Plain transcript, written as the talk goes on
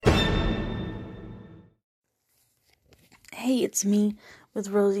Hey, it's me with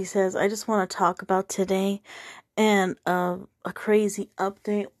Rosie Says. I just want to talk about today and a crazy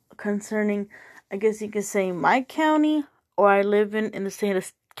update concerning, I guess you could say, my county, or I live in the state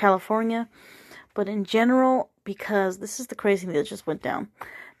of California, but in general, because this is the crazy thing that just went down.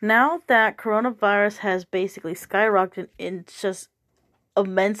 Now that coronavirus has basically skyrocketed in just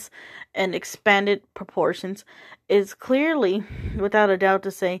immense and expanded proportions, is clearly, without a doubt,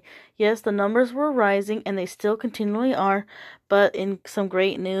 to say, yes, the numbers were rising and they still continually are, but in some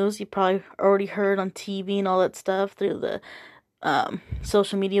great news, you probably already heard on TV and all that stuff through the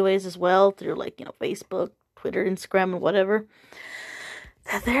social media ways as well, through Facebook, Twitter, Instagram, and whatever,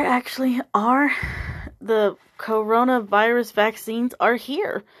 that there actually are the coronavirus vaccines are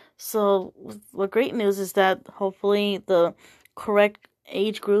here. So, what great news is that hopefully the correct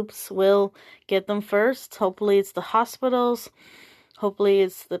age groups will get them first. Hopefully, it's the hospitals. Hopefully,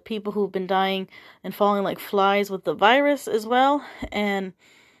 it's the people who've been dying and falling like flies with the virus as well. And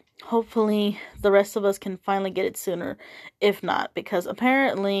hopefully, the rest of us can finally get it sooner, if not. Because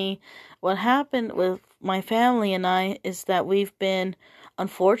apparently, what happened with my family and I is that we've been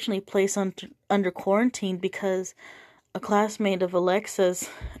unfortunately placed under quarantine because a classmate of Alexa's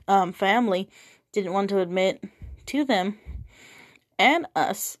family didn't want to admit to them and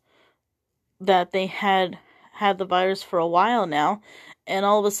us that they had the virus for a while now, and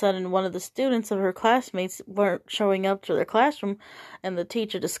all of a sudden one of the students of her classmates weren't showing up to their classroom, and the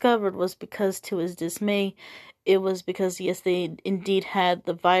teacher discovered was because, to his dismay, it was because, yes, they indeed had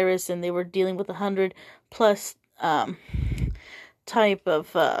the virus and they were dealing with 100 plus type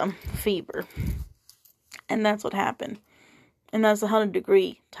of fever, and that's what happened. And that's a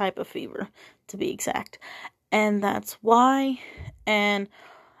 100-degree type of fever, to be exact. And that's why. And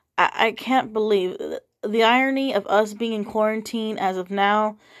I can't believe the irony of us being in quarantine as of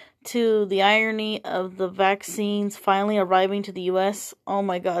now, to the irony of the vaccines finally arriving to the U.S. Oh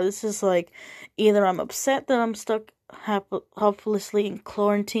my God, this is like, either I'm upset that I'm stuck helplessly in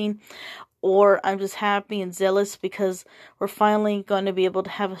quarantine, or I'm just happy and zealous because we're finally going to be able to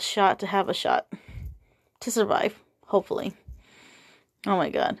have a shot to survive, hopefully. Oh my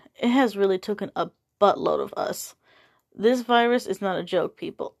God, it has really taken a buttload of us. This virus is not a joke,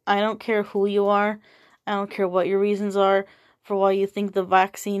 people. I don't care who you are. I don't care what your reasons are for why you think the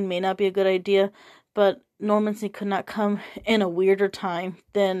vaccine may not be a good idea, but normalcy could not come in a weirder time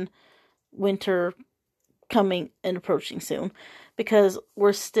than winter coming and approaching soon, because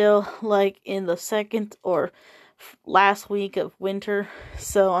we're still like in the second or last week of winter.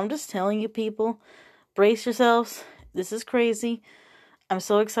 So I'm just telling you, people, brace yourselves. This is crazy. I'm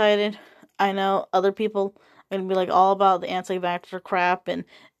so excited. I know other people are going to be like all about the anti-vaxxer crap and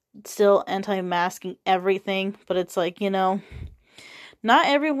still anti-masking everything, but it's like, not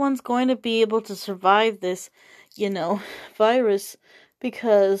everyone's going to be able to survive this, virus,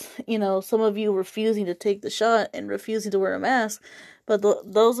 because, some of you refusing to take the shot and refusing to wear a mask, but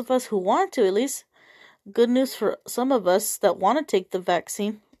those of us who want to, at least, good news for some of us that want to take the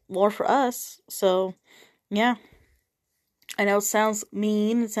vaccine, more for us. So, yeah. I know it sounds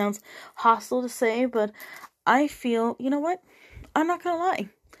mean, it sounds hostile to say, but I feel, you know what? I'm not gonna lie.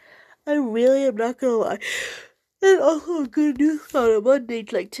 I really am not gonna lie. And also good news on a Monday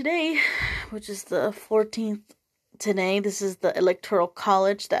like today, which is the 14th today. This is the Electoral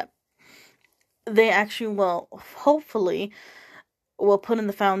College that they actually will, hopefully, will put in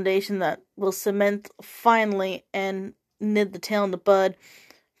the foundation that will cement finally and nib the tail in the bud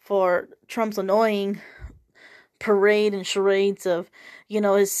for Trump's annoying parade and charades of,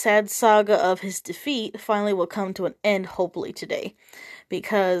 his sad saga of his defeat finally will come to an end, hopefully today.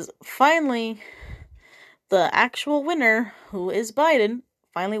 Because finally, the actual winner, who is Biden,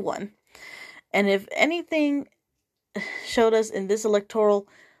 finally won. And if anything showed us in this electoral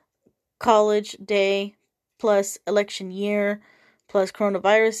college day, plus election year, plus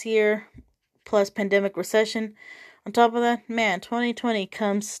coronavirus year, plus pandemic recession, on top of that, man, 2020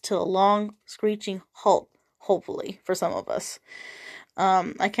 comes to a long, screeching halt. Hopefully, for some of us.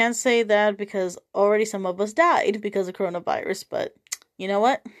 I can't say that because already some of us died because of coronavirus, but you know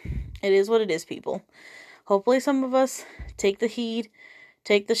what? It is what it is, people. Hopefully some of us take the heed,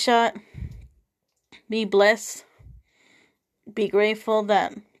 take the shot, be blessed, be grateful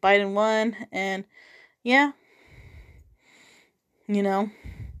that Biden won, and yeah,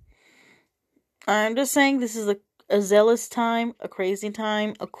 I'm just saying this is a zealous time, a crazy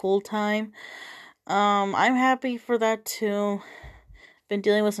time, a cool time. I'm happy for that too. Been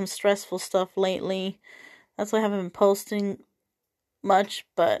dealing with some stressful stuff lately. That's why I haven't been posting much,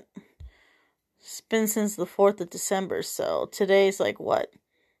 but it's been since the 4th of December, so today's like what?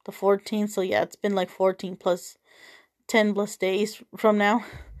 The 14th, so yeah, it's been like 14 plus 10 plus days from now,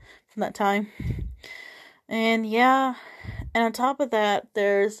 from that time. And yeah, and on top of that,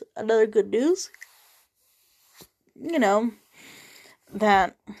 there's another good news. You know,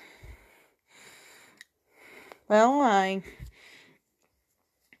 that, well, I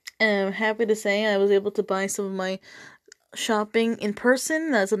am happy to say I was able to buy some of my shopping in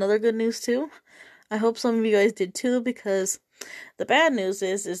person. That's another good news too. I hope some of you guys did too, because the bad news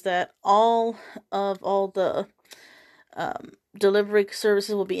is that all the delivery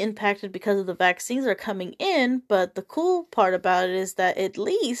services will be impacted because of the vaccines are coming in. But the cool part about it is that at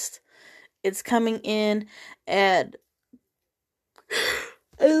least it's coming in at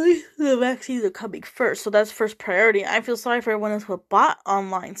least the vaccines are coming first, so that's first priority. I feel sorry for everyone else who bought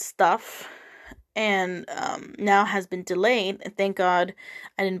online stuff and now has been delayed. And thank God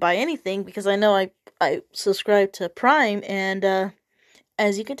I didn't buy anything, because I know I subscribed to Prime, and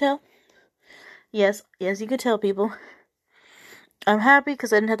as you can tell, yes, you can tell, people, I'm happy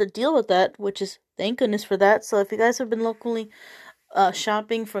because I didn't have to deal with that, which is thank goodness for that. So if you guys have been locally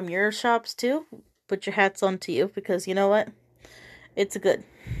shopping from your shops too, put your hats on to you, because you know what? It's good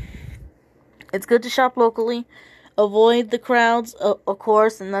to shop locally. Avoid the crowds, of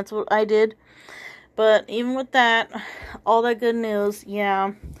course, and that's what I did. But even with that, all that good news,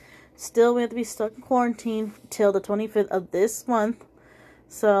 yeah, still we have to be stuck in quarantine till the 25th of this month.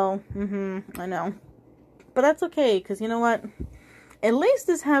 So, I know. But that's okay, because you know what? At least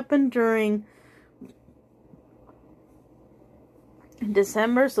this happened during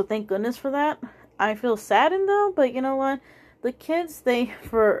December, so thank goodness for that. I feel saddened though, but you know what? The kids,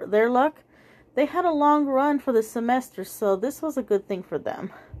 for their luck, they had a long run for the semester, so this was a good thing for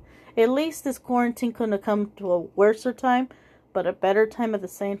them. At least this quarantine couldn't have come to a worser time, but a better time at the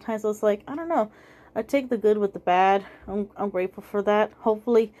same time. So it's like, I don't know. I take the good with the bad. I'm grateful for that.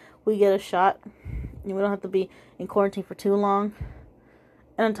 Hopefully we get a shot and we don't have to be in quarantine for too long.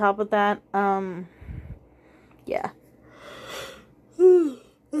 And on top of that, yeah. I'm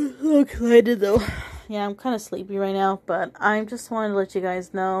so excited though. Yeah, I'm kind of sleepy right now, but I just wanted to let you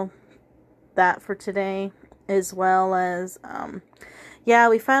guys know that for today, as well as, yeah,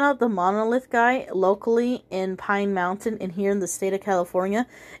 we found out the monolith guy locally in Pine Mountain in here in the state of California.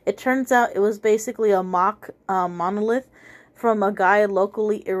 It turns out it was basically a mock monolith from a guy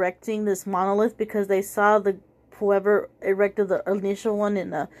locally erecting this monolith, because they saw whoever erected the initial one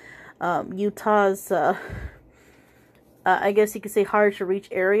in Utah's, I guess you could say, hard to reach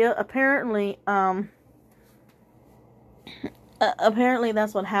area. Apparently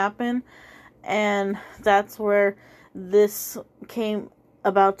that's what happened, and that's where this came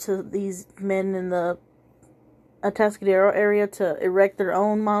about, to these men in the Atascadero area to erect their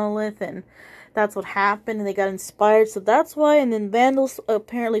own monolith, and that's what happened, and they got inspired, so that's why. And then vandals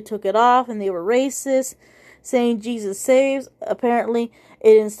apparently took it off, and they were racist, saying Jesus saves. Apparently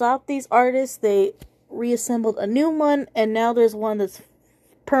it didn't stop these artists. They reassembled a new one, and now there's one that's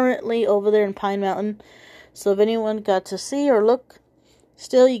permanently over there in Pine Mountain. So if anyone got to see or look,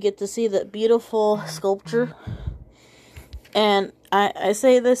 still you get to see that beautiful sculpture. And I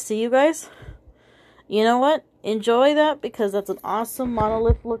say this to you guys, you know what? Enjoy that, because that's an awesome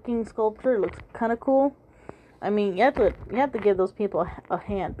monolith looking sculpture. It looks kind of cool. I mean, you have to give those people a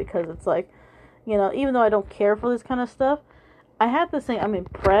hand, because it's like, you know, even though I don't care for this kind of stuff, I have to say I'm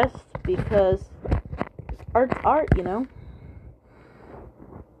impressed, because art's art, you know.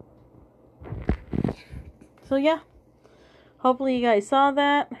 So yeah, hopefully you guys saw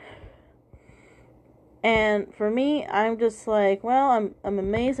that. And for me, I'm just like, well, I'm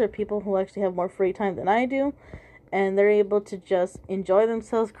amazed there are people who actually have more free time than I do, and they're able to just enjoy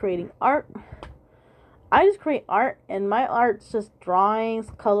themselves creating art. I just create art, and my art's just drawings,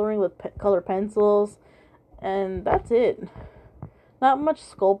 coloring with color pencils, and that's it. Not much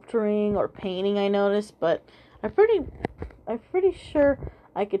sculpturing or painting, I noticed, but I'm pretty sure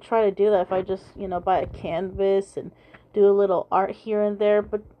I could try to do that if I just, you know, buy a canvas and do a little art here and there.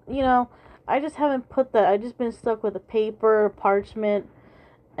 But, you know, I just haven't put that. I've just been stuck with a paper, parchment,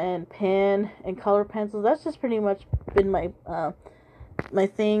 and pen and color pencils. That's just pretty much been my my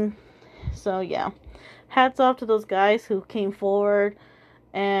thing. So yeah, hats off to those guys who came forward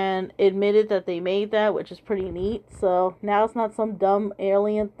and admitted that they made that, which is pretty neat. So now it's not some dumb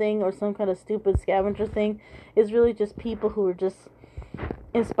alien thing or some kind of stupid scavenger thing. It's really just people who are just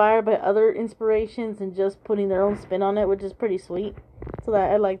inspired by other inspirations and just putting their own spin on it, which is pretty sweet. So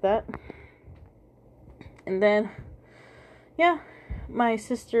that I like that. And then, yeah, my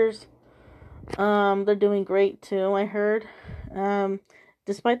sisters, they're doing great too, I heard.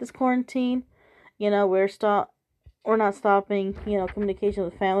 Despite this quarantine, you know, we're not stopping, you know, communication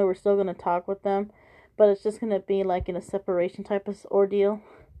with family. We're still going to talk with them. but it's just going to be like in a separation type of ordeal.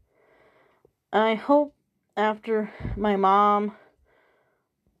 I hope after my mom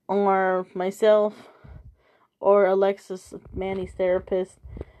or myself or Alexis, Manny's therapist,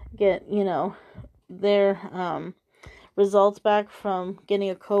 get, their results back from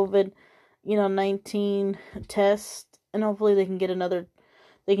getting a COVID-19 test, and hopefully they can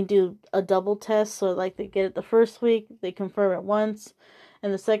do a double test, so like they get it the first week, they confirm it once,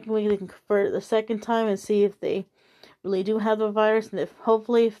 and the second week they can confirm it the second time and see if they really do have the virus, and if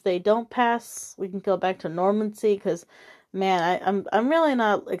they don't pass, we can go back to normalcy, because man, I'm really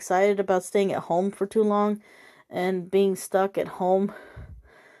not excited about staying at home for too long and being stuck at home.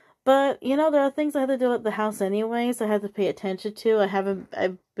 But, there are things I have to do at the house anyways. I have to pay attention to.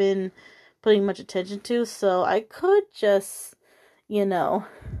 I've been putting much attention to. So I could just, be,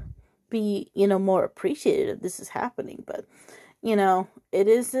 more appreciative if this is happening. But, it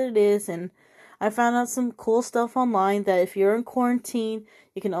is what it is. And I found out some cool stuff online that if you're in quarantine,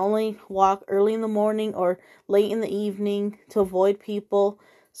 you can only walk early in the morning or late in the evening to avoid people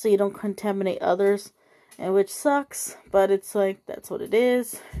so you don't contaminate others. And which sucks, but it's like, that's what it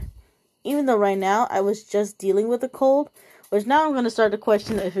is. Even though right now I was just dealing with a cold, which now I'm going to start to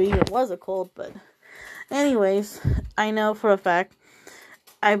question if it even was a cold, but anyways, I know for a fact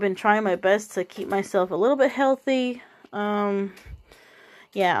I've been trying my best to keep myself a little bit healthy.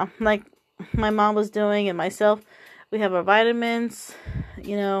 Yeah, like my mom was doing and myself, we have our vitamins,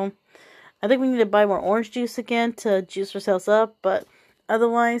 I think we need to buy more orange juice again to juice ourselves up, but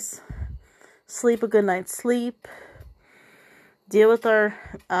otherwise, sleep a good night's sleep, deal with our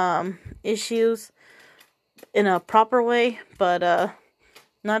issues in a proper way, but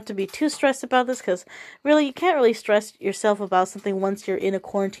not to be too stressed about this, because really you can't really stress yourself about something once you're in a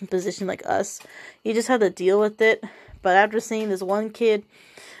quarantine position like us. You just have to deal with it. But after seeing this one kid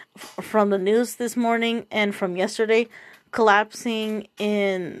from the news this morning and from yesterday collapsing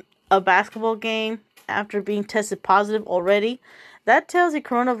in a basketball game after being tested positive already, that tells you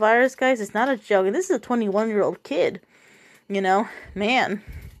coronavirus, guys, it's not a joke. And this is a 21-year-old kid. Man,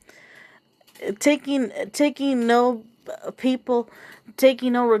 taking no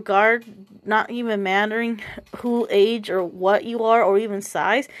regard, not even mattering who age or what you are or even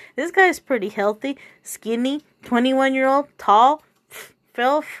size. This guy's pretty healthy, skinny, 21-year-old, tall,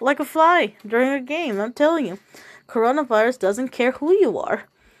 fell like a fly during a game. I'm telling you, coronavirus doesn't care who you are.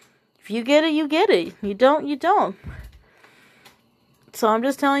 If you get it, you get it. You don't, you don't. So I'm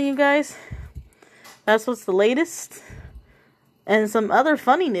just telling you guys, that's what's the latest. And some other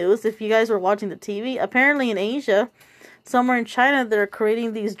funny news, if you guys were watching the TV, apparently in Asia, somewhere in China, they're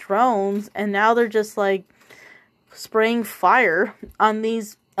creating these drones, and now they're just like spraying fire on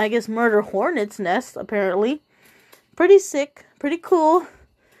these, I guess, murder hornets' nests, apparently. Pretty sick, pretty cool.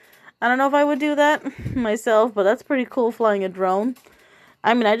 I don't know if I would do that myself, but that's pretty cool, flying a drone.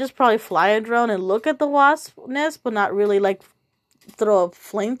 I mean, I just probably fly a drone and look at the wasp nest, but not really like throw a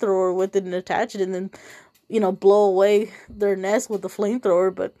flamethrower with it and attach it and then, blow away their nest with the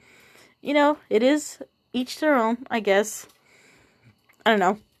flamethrower. But, it is each their own, I guess. I don't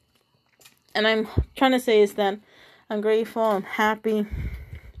know. And I'm trying to say is that I'm grateful, I'm happy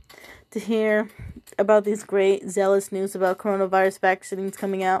to hear about these great, zealous news about coronavirus vaccines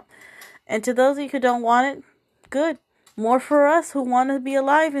coming out. And to those of you who don't want it, good. More for us who want to be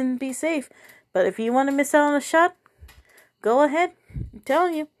alive and be safe. But if you want to miss out on a shot, go ahead. I'm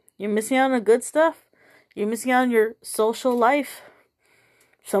telling you, you're missing out on the good stuff. You're missing out on your social life.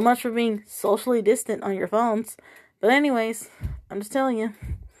 So much for being socially distant on your phones. But anyways, I'm just telling you,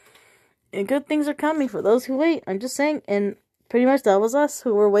 and good things are coming for those who wait. I'm just saying, and pretty much that was us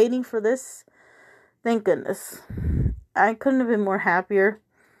who were waiting for this. Thank goodness. I couldn't have been more happier.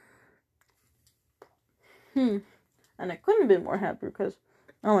 And I couldn't have been more happier because,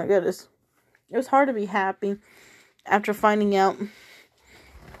 oh my goodness, it was hard to be happy after finding out.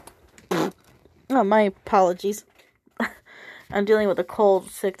 Oh, my apologies. I'm dealing with a cold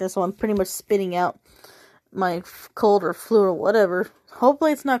sickness, so I'm pretty much spitting out my cold or flu or whatever.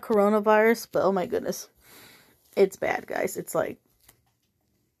 Hopefully it's not coronavirus, but oh my goodness. It's bad, guys. It's like,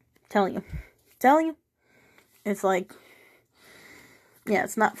 telling you. It's like, yeah,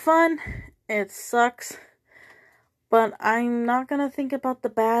 it's not fun. It sucks. But I'm not going to think about the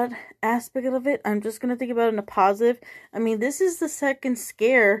bad aspect of it. I'm just going to think about it in a positive. I mean, this is the second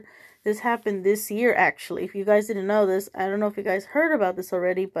scare. This happened this year, actually. If you guys didn't know this, I don't know if you guys heard about this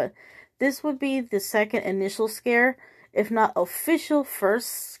already, but this would be the second initial scare, if not official first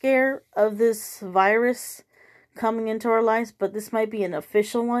scare of this virus coming into our lives. But this might be an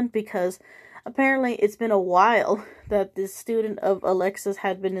official one because apparently it's been a while that this student of Alexa's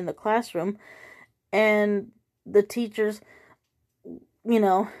had been in the classroom. and the teachers,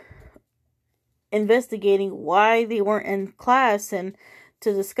 investigating why they weren't in class, and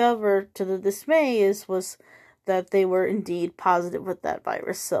to discover, to the dismay, was that they were indeed positive with that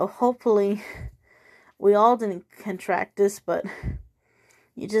virus. So hopefully we all didn't contract this, but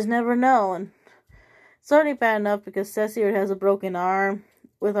you just never know. And it's already bad enough because Ceci has a broken arm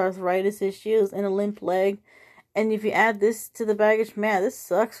with arthritis issues and a limp leg. And if you add this to the baggage, man, this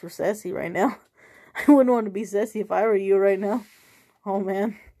sucks for Ceci right now. I wouldn't want to be Ceci if I were you right now. Oh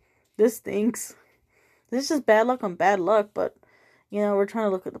man, this stinks. This is just bad luck on bad luck, but we're trying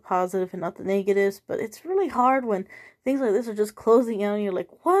to look at the positive and not the negatives. But it's really hard when things like this are just closing out and you're like,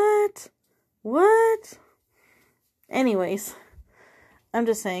 what? What? Anyways, I'm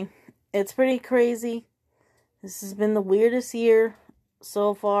just saying, it's pretty crazy. This has been the weirdest year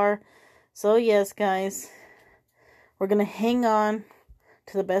so far. So yes, guys, we're gonna hang on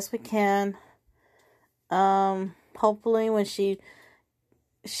to the best we can. Hopefully when she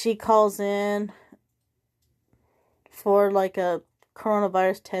calls in for like a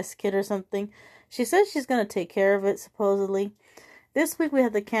coronavirus test kit or something, she says she's gonna take care of it, supposedly. This week we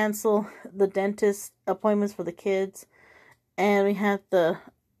had to cancel the dentist appointments for the kids, and we had to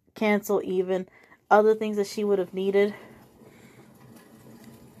cancel even other things that she would have needed.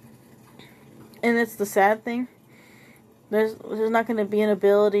 And it's the sad thing. There's not going to be an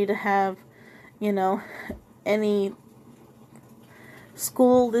ability to have, any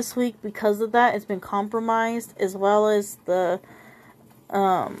school this week because of that. It's been compromised, as well as the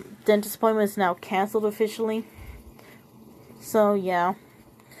dentist appointment is now canceled officially. So yeah,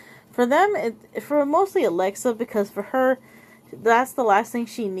 for them, for mostly Alexa, because for her, that's the last thing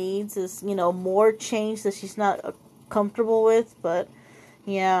she needs is, more change that she's not comfortable with. But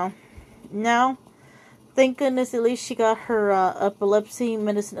yeah, now, thank goodness, at least she got her epilepsy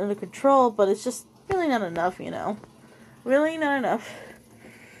medicine under control, but it's just really not enough, really not enough.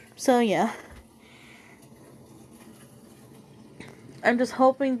 So yeah, I'm just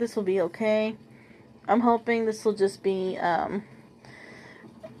hoping this will be okay. I'm hoping this will just be, go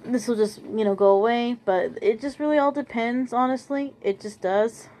away, but it just really all depends, honestly. It just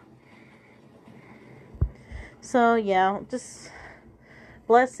does. So yeah, just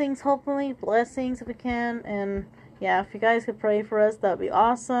blessings, hopefully, blessings if we can, and yeah, if you guys could pray for us, that would be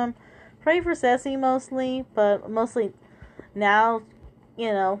awesome. Pray for Ceci mostly, but mostly now,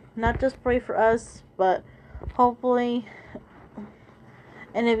 not just pray for us, but hopefully.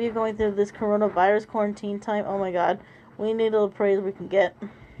 And if you're going through this coronavirus quarantine time, oh my god, we need all the praise we can get.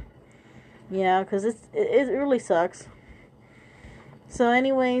 Yeah, because it really sucks. So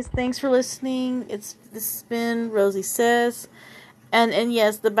anyways, thanks for listening. This has been Rosie Says. And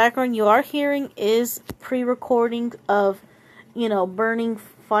yes, the background you are hearing is pre-recording of, burning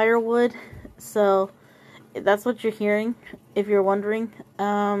firewood. So that's what you're hearing, if you're wondering.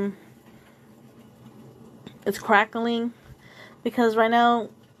 It's crackling. Because right now,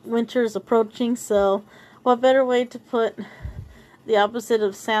 winter is approaching, so what better way to put the opposite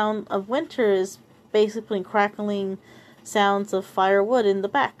of sound of winter is basically crackling sounds of firewood in the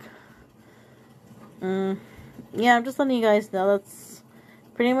back. Yeah, I'm just letting you guys know that's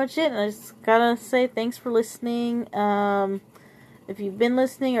pretty much it. And I just gotta say thanks for listening. If you've been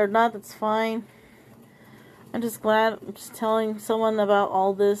listening or not, that's fine. I'm just glad I'm just telling someone about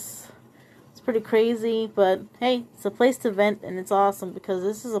all this. Pretty crazy, but hey, it's a place to vent, and it's awesome because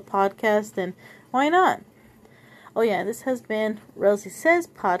this is a podcast, and why not? Oh yeah, this has been Rosie Says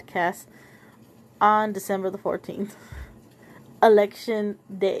podcast on December the 14th, election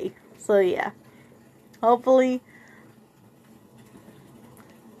day. So yeah, hopefully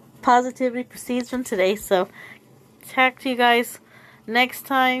positivity proceeds from today. So talk to you guys next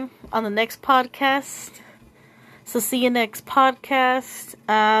time on the next podcast. So see you next podcast.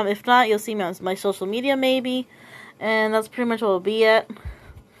 If not, you'll see me on my social media maybe. And that's pretty much what we'll be at.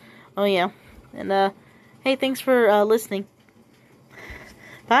 Oh yeah. And hey, thanks for listening.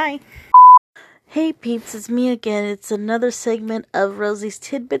 Bye. Hey peeps, it's me again. It's another segment of Rosie's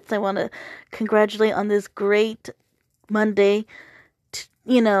Tidbits. I want to congratulate on this great Monday,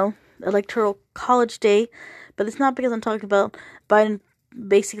 electoral college day. But it's not because I'm talking about Biden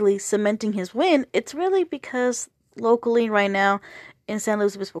basically cementing his win. It's really because locally right now in San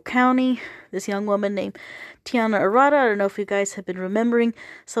Luis Obispo County, this young woman named Tiana Arata, I don't know if you guys have been remembering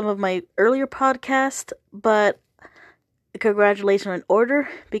some of my earlier podcasts, but congratulations are in order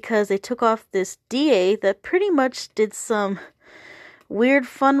because they took off this DA that pretty much did some weird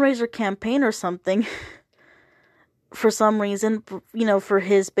fundraiser campaign or something for some reason, for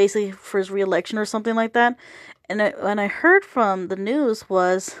his re-election or something like that. when I heard from the news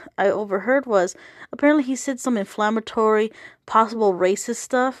I overheard was, apparently he said some inflammatory, possible racist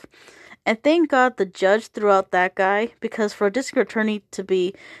stuff. And thank God the judge threw out that guy, because for a district attorney to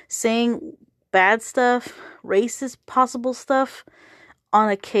be saying bad stuff, racist possible stuff on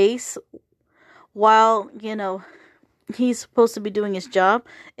a case while, he's supposed to be doing his job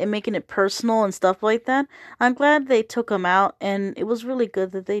and making it personal and stuff like that. I'm glad they took him out, and it was really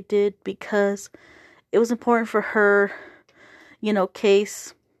good that they did, because it was important for her,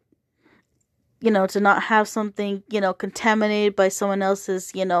 case, to not have something, contaminated by someone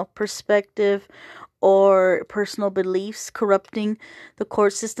else's, perspective or personal beliefs corrupting the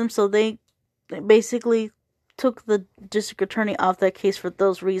court system. So they basically took the district attorney off that case for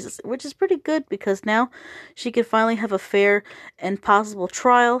those reasons, which is pretty good, because now she could finally have a fair and possible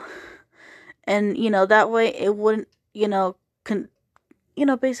trial. And, that way it wouldn't,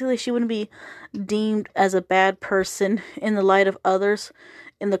 basically she wouldn't be deemed as a bad person in the light of others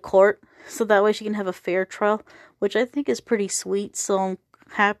in the court. So that way she can have a fair trial, which I think is pretty sweet. So I'm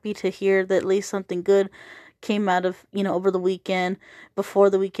happy to hear that at least something good came out of, over the weekend, before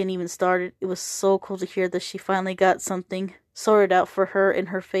the weekend even started. It was so cool to hear that she finally got something sorted out for her in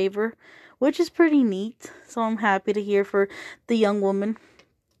her favor, which is pretty neat. So I'm happy to hear for the young woman.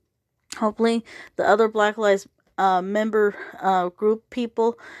 Hopefully the other Black Lives member group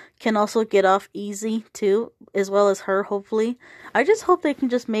people can also get off easy too, as well as her. Hopefully, I just hope they can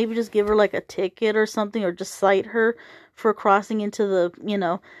maybe just give her like a ticket or something, or just cite her for crossing into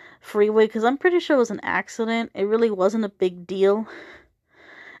the freeway, because I'm pretty sure it was an accident. It really wasn't a big deal,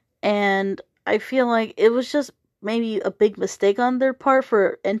 and I feel like it was just maybe a big mistake on their part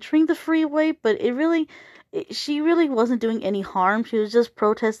for entering the freeway, but she really wasn't doing any harm. She was just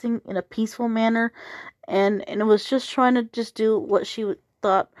protesting in a peaceful manner, and it was just trying to just do what she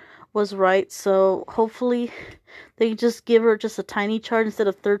thought was right. So hopefully they just give her just a tiny charge instead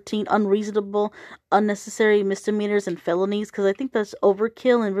of 13 unreasonable, unnecessary misdemeanors and felonies, because I think that's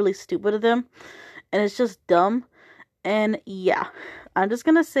overkill and really stupid of them, and it's just dumb. And yeah, I'm just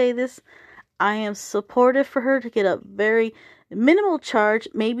gonna say this: I am supportive for her to get a very minimal charge,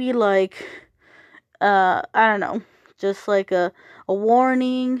 maybe like I don't know, just like a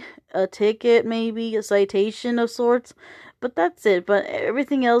warning, a ticket, maybe a citation of sorts, but that's it. But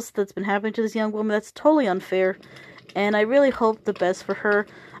everything else that's been happening to this young woman, that's totally unfair, and I really hope the best for her.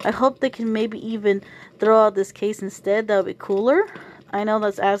 I hope they can maybe even throw out this case instead. That would be cooler. I know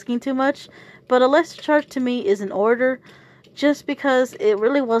that's asking too much, but a lesser charge to me is in order, just because it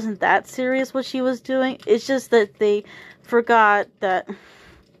really wasn't that serious what she was doing. It's just that they forgot that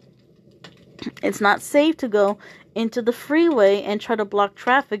it's not safe to go into the freeway and try to block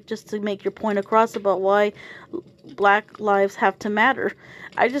traffic just to make your point across about why Black lives have to matter.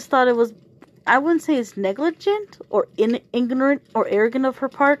 I just thought it was, I wouldn't say it's negligent or ignorant or arrogant of her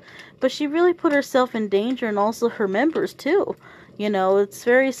part, but she really put herself in danger, and also her members too. It's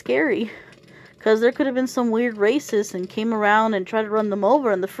very scary, because there could have been some weird racist and came around and tried to run them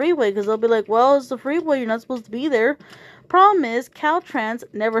over on the freeway, because they'll be like, well, it's the freeway, you're not supposed to be there. Problem is, Caltrans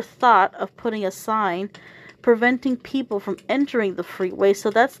never thought of putting a sign preventing people from entering the freeway, so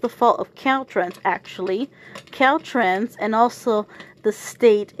that's the fault of Caltrans, actually. Caltrans, and also the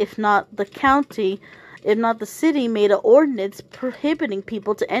state, if not the county, if not the city, made an ordinance prohibiting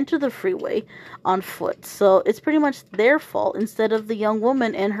people to enter the freeway on foot. So it's pretty much their fault instead of the young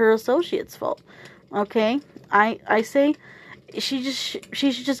woman and her associates' fault. Okay? I say she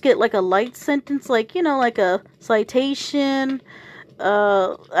should just get like a light sentence, like, like a citation,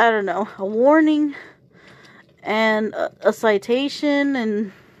 I don't know, a warning, and a citation,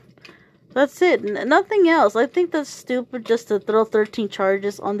 and that's it. Nothing else. I think that's stupid just to throw 13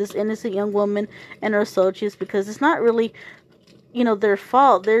 charges on this innocent young woman and her associates, because it's not really, their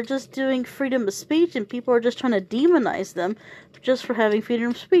fault. They're just doing freedom of speech, and people are just trying to demonize them just for having freedom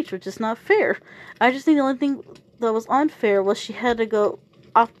of speech, which is not fair. I just think the only thing that was unfair was she had to go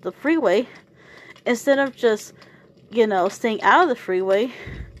off the freeway instead of just, staying out of the freeway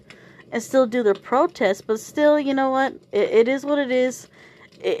and still do their protest. But still, you know what? It is what it is.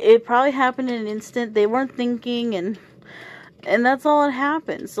 It probably happened in an instant. They weren't thinking, and that's all that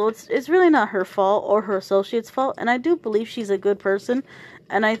happened. So it's really not her fault or her associates' fault. And I do believe she's a good person.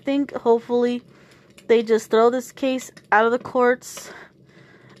 And I think hopefully they just throw this case out of the courts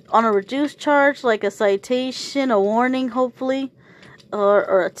on a reduced charge, like a citation, a warning, hopefully,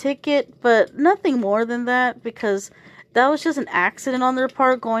 or a ticket, but nothing more than that, because that was just an accident on their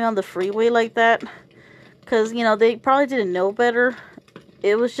part, going on the freeway like that, because, they probably didn't know better.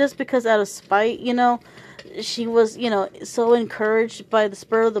 It was just because out of spite, she was, so encouraged by the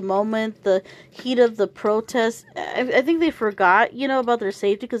spur of the moment, the heat of the protest. I think they forgot, about their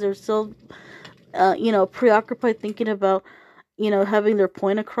safety because they were still, preoccupied thinking about, having their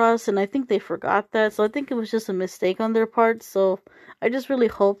point across. And I think they forgot that. So I think it was just a mistake on their part. So I just really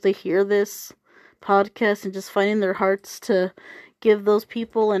hope they hear this podcast and just finding their hearts to give those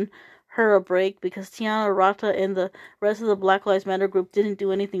people and her a break, because Tiana Rata and the rest of the Black Lives Matter group didn't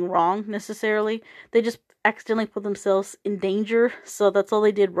do anything wrong necessarily. They just accidentally put themselves in danger, so that's all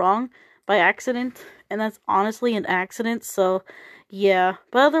they did wrong by accident, and that's honestly an accident. So yeah,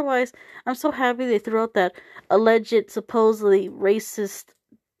 but otherwise, I'm so happy they threw out that alleged supposedly racist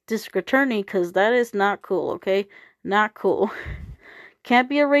district attorney, because that is not cool. Okay, not cool. Can't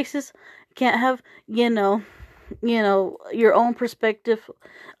be a racist. Can't have, your own perspective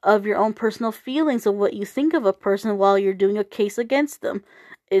of your own personal feelings of what you think of a person while you're doing a case against them.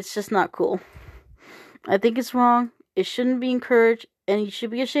 It's just not cool. I think it's wrong. It shouldn't be encouraged, and you should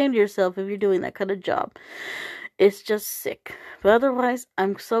be ashamed of yourself if you're doing that kind of job. It's just sick. But otherwise,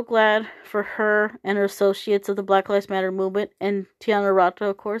 I'm so glad for her and her associates of the Black Lives Matter movement, and Tiana Rata,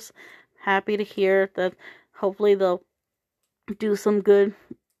 of course. Happy to hear that hopefully they'll do some good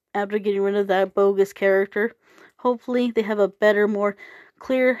after getting rid of that bogus character. Hopefully they have a better, more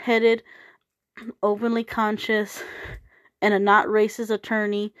clear-headed, openly conscious, and a not racist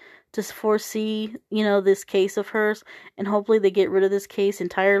attorney to foresee, this case of hers. And hopefully they get rid of this case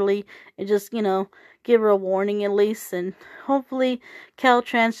entirely and just, give her a warning at least. And hopefully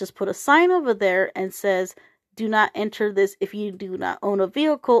Caltrans just put a sign over there and says, do not enter this if you do not own a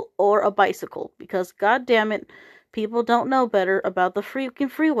vehicle or a bicycle. Because, god damn it, people don't know better about the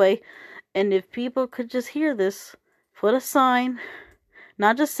freaking freeway. And if people could just hear this, put a sign,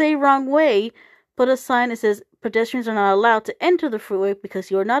 not just say wrong way, put a sign that says pedestrians are not allowed to enter the freeway because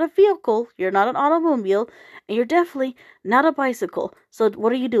you're not a vehicle, you're not an automobile, and you're definitely not a bicycle. So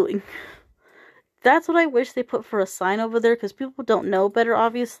what are you doing? That's what I wish they put for a sign over there, because people don't know better,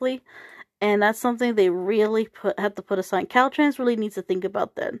 obviously. And that's something they really have to put a sign. Caltrans really needs to think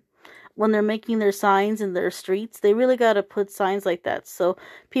about that. When they're making their signs in their streets, they really got to put signs like that so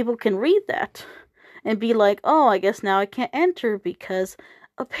people can read that and be like, oh, I guess now I can't enter because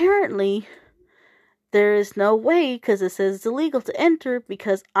apparently there is no way, because it says it's illegal to enter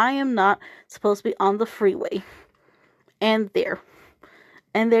because I am not supposed to be on the freeway. And there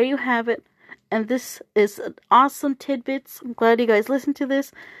you have it. And this is an awesome tidbits. I'm glad you guys listened to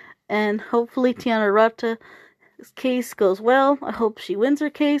this, and hopefully Tiana Rata's case goes well. I hope she wins her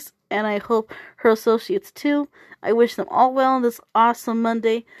case, and I hope her associates too. I wish them all well on this awesome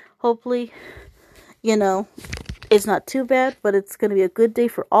Monday. Hopefully, it's not too bad, but it's going to be a good day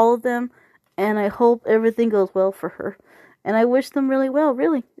for all of them. And I hope everything goes well for her. And I wish them really well,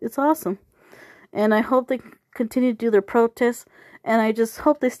 really. It's awesome. And I hope they continue to do their protests. And I just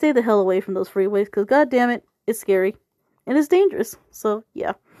hope they stay the hell away from those freeways, because god damn it, it's scary. And it's dangerous. So,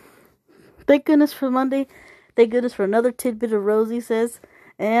 yeah. Thank goodness for Monday. Thank goodness for another tidbit of Rosie Says.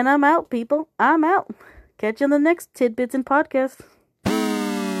 And I'm out, people. I'm out. Catch you on the next Tidbits and Podcast.